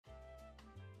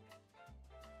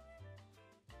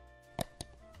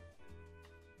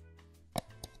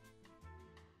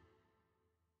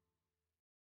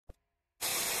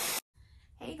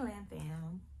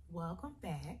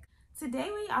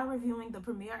Today we are reviewing the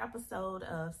premiere episode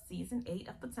of season 8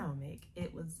 of Potomac.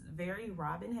 It was very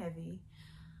Robyn heavy.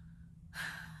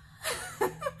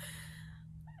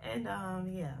 And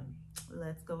yeah,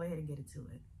 let's go ahead and get into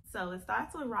it. So it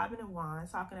starts with Robyn and Juan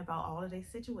talking about all of their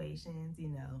situations, you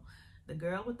know, the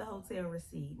girl with the hotel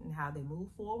receipt and how they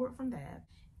moved forward from that.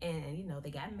 And, you know, they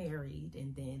got married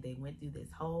and then they went through this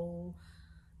whole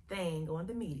thing on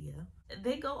the media.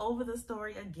 They go over the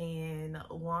story again.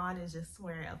 Juan is just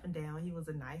swearing up and down he was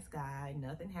a nice guy,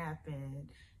 nothing happened.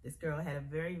 This girl had a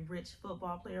very rich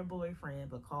football player boyfriend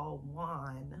but called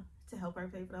Juan to help her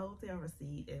pay for the hotel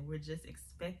receipt, and we're just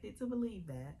expected to believe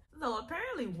that. So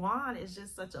apparently Juan is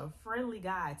just such a friendly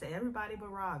guy to everybody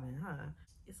but Robyn, huh?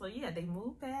 So yeah, they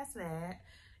move past that.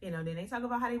 You know, then they talk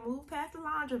about how they moved past the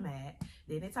laundromat.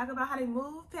 Then they talk about how they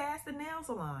moved past the nail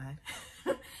salon.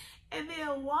 And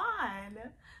then Juan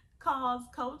calls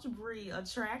Coach Bree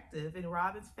attractive in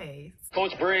Robyn's face.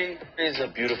 Coach Bree is a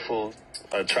beautiful,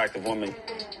 attractive woman.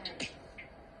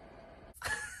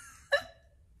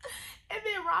 And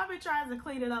then Robyn tries to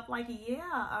clean it up like,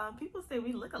 yeah, people say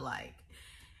we look alike.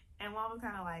 And Juan was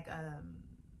kind of like,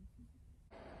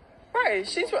 Right,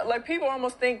 she's like, people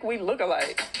almost think we look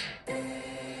alike.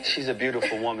 She's a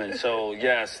beautiful woman, so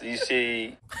yes, you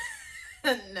see.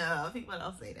 No, people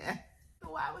don't say that.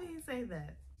 Why would he say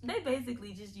that? They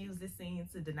basically just use this scene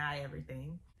to deny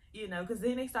everything, you know, because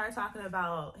then they start talking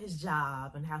about his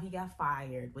job and how he got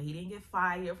fired, but he didn't get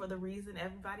fired for the reason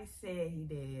everybody said he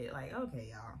did. Like,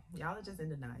 okay, y'all are just in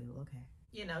denial, okay.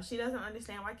 You know, she doesn't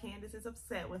understand why Candace is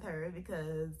upset with her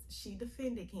because she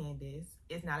defended Candace.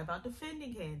 It's not about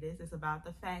defending Candace. It's about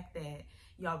the fact that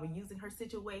y'all were using her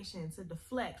situation to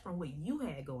deflect from what you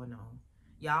had going on.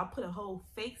 Y'all put a whole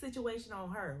fake situation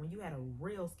on her when you had a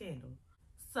real scandal.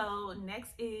 So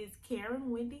next is Karen,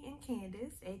 Wendy, and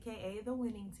Candace, aka the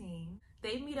winning team.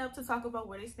 They meet up to talk about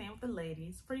where they stand with the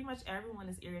ladies. Pretty much everyone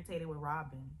is irritated with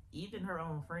Robyn, even her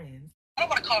own friends. I don't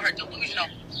want to call her delusional.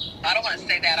 I don't want to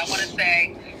say that. I want to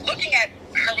say looking at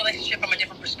her relationship from a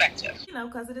different perspective. You know,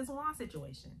 because of this Juan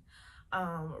situation.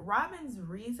 Robyn's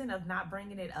reason of not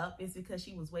bringing it up is because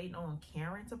she was waiting on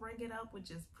Karen to bring it up, which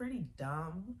is pretty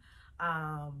dumb.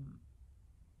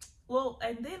 Well,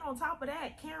 and then on top of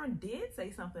that, Karen did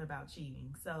say something about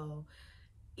cheating. So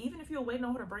even if you're waiting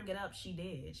on her to bring it up, she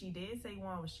did. She did say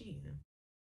Juan was cheating.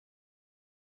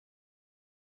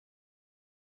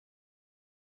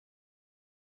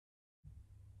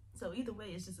 So either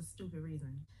way, it's just a stupid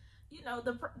reason. You know,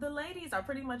 the ladies are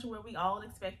pretty much where we all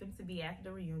expect them to be after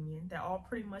the reunion. They're all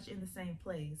pretty much in the same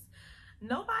place.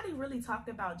 Nobody really talked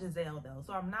about Giselle though,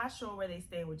 so I'm not sure where they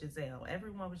stand with Giselle.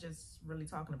 Everyone was just really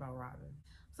talking about Robyn.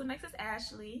 So next is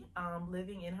Ashley,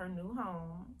 living in her new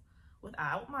home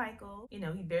without Michael. You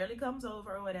know, he barely comes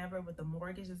over or whatever, but the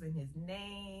mortgage is in his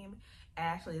name.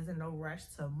 Ashley is in no rush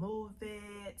to move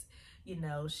it. You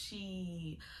know,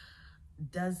 she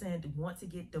doesn't want to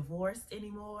get divorced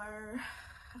anymore.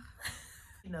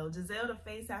 You know, Giselle the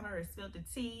FaceTime her and spilled the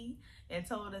tea and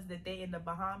told us that they in the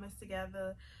Bahamas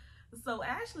together. So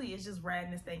Ashley is just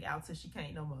riding this thing out till she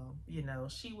can't no more. You know,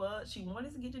 she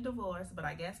wanted to get the divorce, but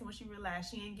I guess when she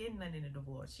realized she ain't getting nothing in the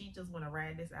divorce, she just want to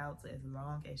ride this out to as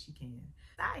long as she can.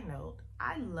 Side note,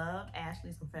 I love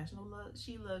Ashley's confessional look.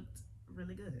 She looked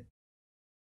really good.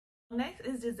 Next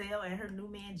is Giselle and her new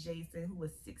man Jason, who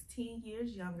was 16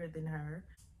 years younger than her.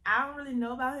 I don't really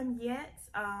know about him yet,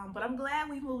 but I'm glad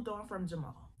we moved on from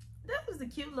Jamal. This was a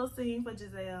cute little scene for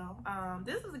Giselle.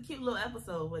 This was a cute little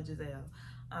episode with Giselle.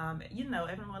 You know,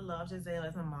 everyone loves Giselle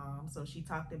as a mom, so she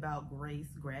talked about Grace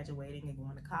graduating and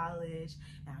going to college,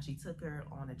 and how she took her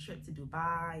on a trip to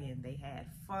Dubai, and they had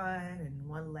fun, and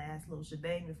one last little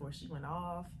shebang before she went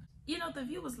off. You know, the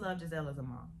viewers love Giselle as a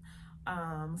mom.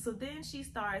 So then she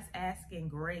starts asking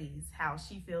Grace how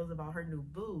she feels about her new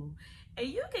boo. And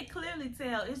you can clearly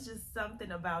tell it's just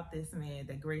something about this man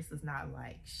that Grace does not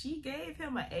like. She gave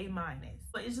him an A-,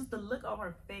 but it's just the look on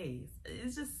her face.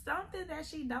 It's just something that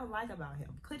she don't like about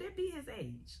him. Could it be his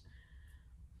age?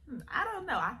 I don't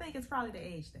know. I think it's probably the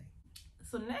age thing.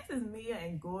 So next is Mia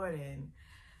and Gordon.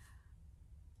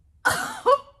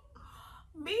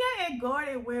 Mia and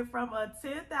Gordon went from a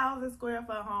 10,000 square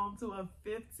foot home to a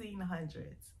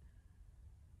 1,500.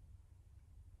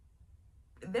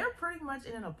 They're pretty much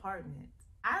in an apartment.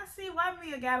 I see why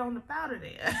Mia got on the powder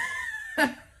there.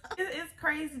 It's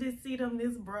crazy to see them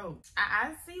this broke.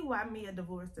 I see why Mia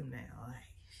divorced him now.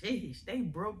 Like, sheesh, they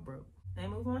broke. They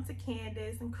move on to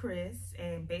Candace and Chris,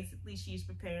 and basically she's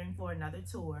preparing for another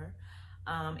tour.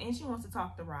 And she wants to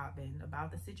talk to Robyn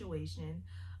about the situation.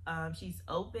 She's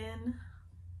open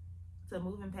to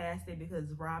moving past it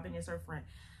because Robyn is her friend.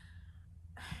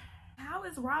 how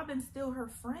is Robyn still her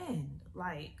friend?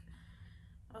 Like,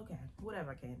 okay,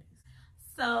 whatever, Candace.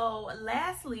 So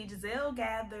lastly, Giselle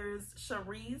gathers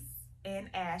Charisse and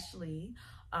Ashley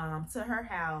to her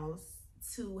house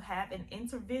to have an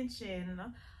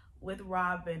intervention with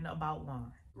Robyn about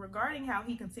Juan regarding how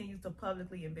he continues to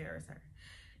publicly embarrass her.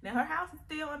 Now, her house is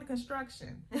still under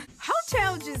construction.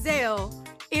 Hotel Giselle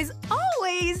is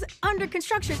always under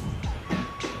construction.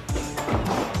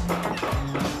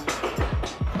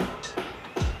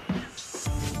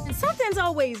 And something's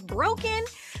always broken.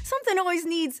 Something always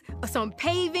needs some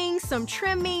paving, some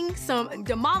trimming, some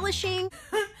demolishing.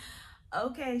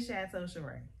 Okay, Chateau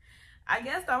Sheree. I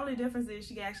guess the only difference is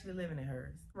she actually living in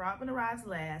hers. Robyn arrives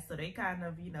last, so they kind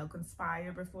of, you know,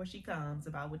 conspire before she comes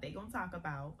about what they gonna talk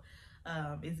about.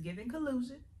 It's giving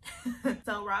collusion.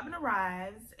 So Robyn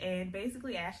arrives, and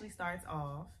basically Ashley starts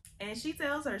off, and she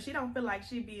tells her she don't feel like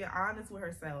she being honest with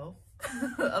herself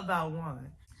about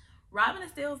Juan. Robyn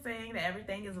is still saying that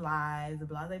everything is lies,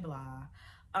 blah, blah,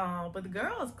 blah. But the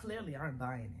girls clearly aren't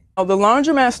buying it. Oh, the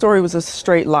laundromat story was a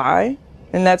straight lie.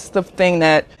 And that's the thing,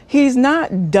 that he's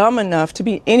not dumb enough to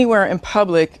be anywhere in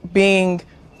public being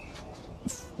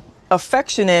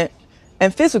affectionate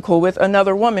and physical with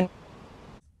another woman.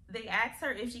 They asked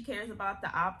her if she cares about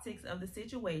the optics of the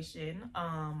situation.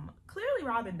 Clearly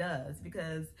Robyn does,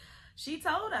 because she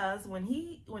told us when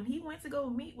he went to go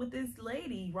meet with this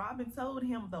lady, Robyn told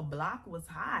him the block was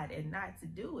hot and not to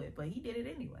do it, but he did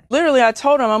it anyway. Literally, I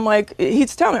told him, I'm like,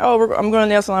 he's telling me, oh, I'm going to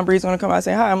nail salon, Bree's going to come out and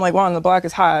say hi. I'm like, wow, the block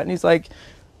is hot. And he's like,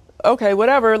 okay,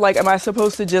 whatever. Like, am I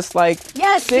supposed to just like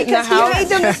sit in the house? He made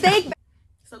the mistake.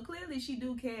 So clearly she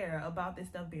do care about this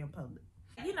stuff being public.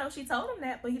 You know, she told him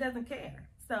that, but he doesn't care.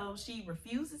 So she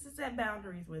refuses to set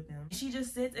boundaries with him. She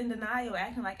just sits in denial,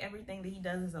 acting like everything that he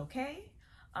does is okay.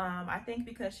 I think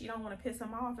because she don't want to piss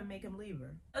him off and make him leave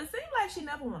her. It seems like she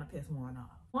never want to piss Juan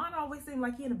off. Juan always seemed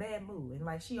like he in a bad mood, and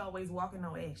like she always walking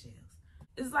on eggshells.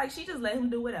 It's like she just let him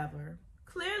do whatever.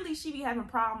 Clearly she be having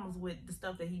problems with the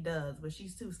stuff that he does, but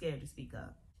she's too scared to speak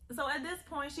up. So at this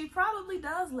point, she probably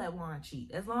does let Juan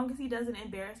cheat, as long as he doesn't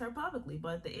embarrass her publicly.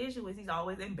 But the issue is he's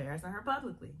always embarrassing her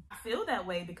publicly. I feel that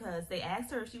way because they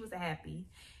asked her if she was happy,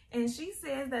 and she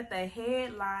says that the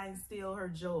headlines steal her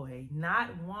joy,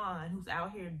 not Juan, who's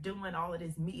out here doing all of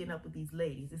this meeting up with these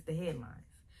ladies. It's the headlines.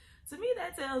 To me,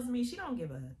 that tells me she don't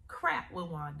give a crap what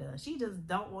Juan does. She just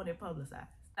don't want it publicized.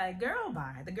 Like, girl,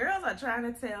 bye. The girls are trying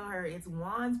to tell her it's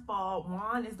Juan's fault.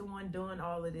 Juan is the one doing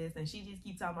all of this, and she just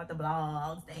keeps talking about the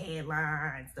blogs, the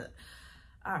headlines,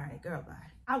 all right, girl, bye.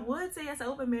 I would say it's an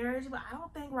open marriage, but I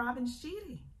don't think Robyn's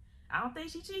cheating. I don't think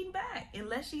she's cheating back,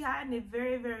 unless she's hiding it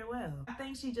very, very well. I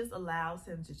think she just allows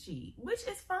him to cheat, which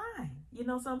is fine. You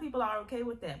know, some people are okay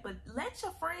with that, but let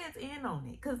your friends in on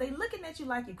it, because they looking at you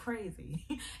like you're crazy.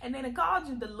 And then it called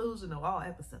you delusional all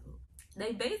episode.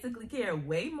 They basically care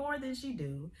way more than she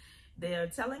do. They're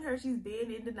telling her she's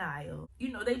being in denial.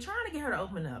 You know, they trying to get her to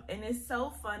open up. And it's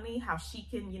so funny how she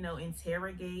can, you know,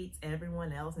 interrogate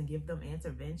everyone else and give them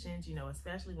interventions, you know,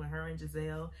 especially when her and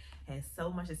Giselle had so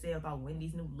much to say about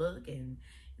Wendy's new look, and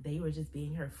they were just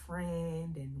being her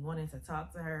friend and wanting to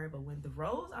talk to her. But when the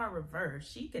roles are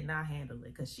reversed, she could not handle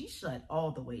it, because she shut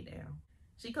all the way down.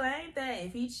 She claimed that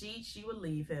if he cheats, she would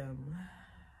leave him.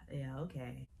 Yeah,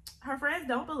 okay. Her friends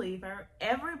don't believe her.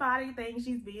 Everybody thinks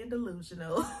she's being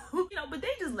delusional. You know, but they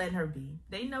just letting her be.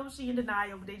 They know she in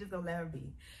denial, but they just gonna let her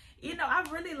be. You know, I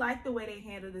really like the way they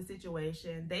handled the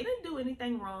situation. They didn't do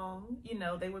anything wrong. You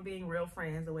know, they were being real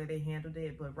friends the way they handled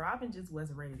it, but Robyn just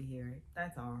wasn't ready to hear it.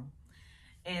 That's all.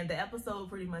 And the episode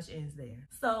pretty much ends there.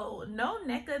 So no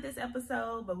NECA this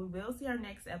episode, but we will see our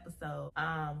next episode.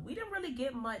 We didn't really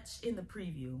get much in the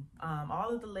preview. All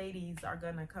of the ladies are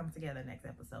gonna come together next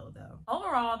episode though.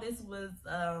 Overall, this was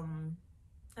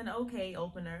an okay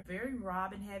opener. Very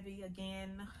Robyn heavy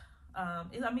again.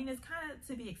 I mean, it's kind of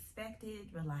to be expected,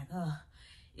 but like,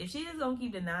 if she just gonna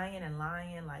keep denying and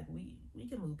lying, like we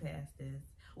can move past this.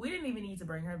 We didn't even need to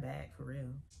bring her back, for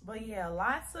real. But yeah,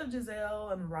 lots of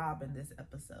Giselle and Robyn this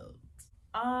episode.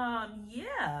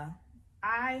 Yeah,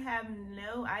 I have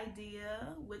no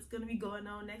idea what's gonna be going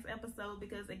on next episode,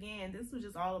 because again, this was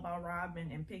just all about Robyn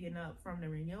and picking up from the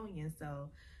reunion. So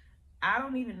I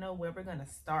don't even know where we're gonna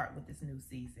start with this new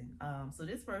season. So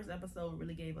this first episode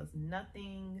really gave us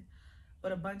nothing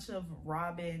but a bunch of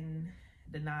Robyn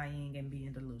denying and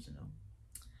being delusional.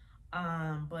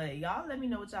 But y'all let me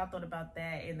know what y'all thought about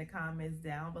that in the comments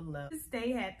down below.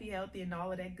 Stay happy, healthy, and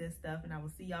all of that good stuff, and I will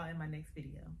see y'all in my next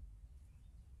video.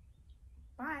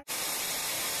 Bye.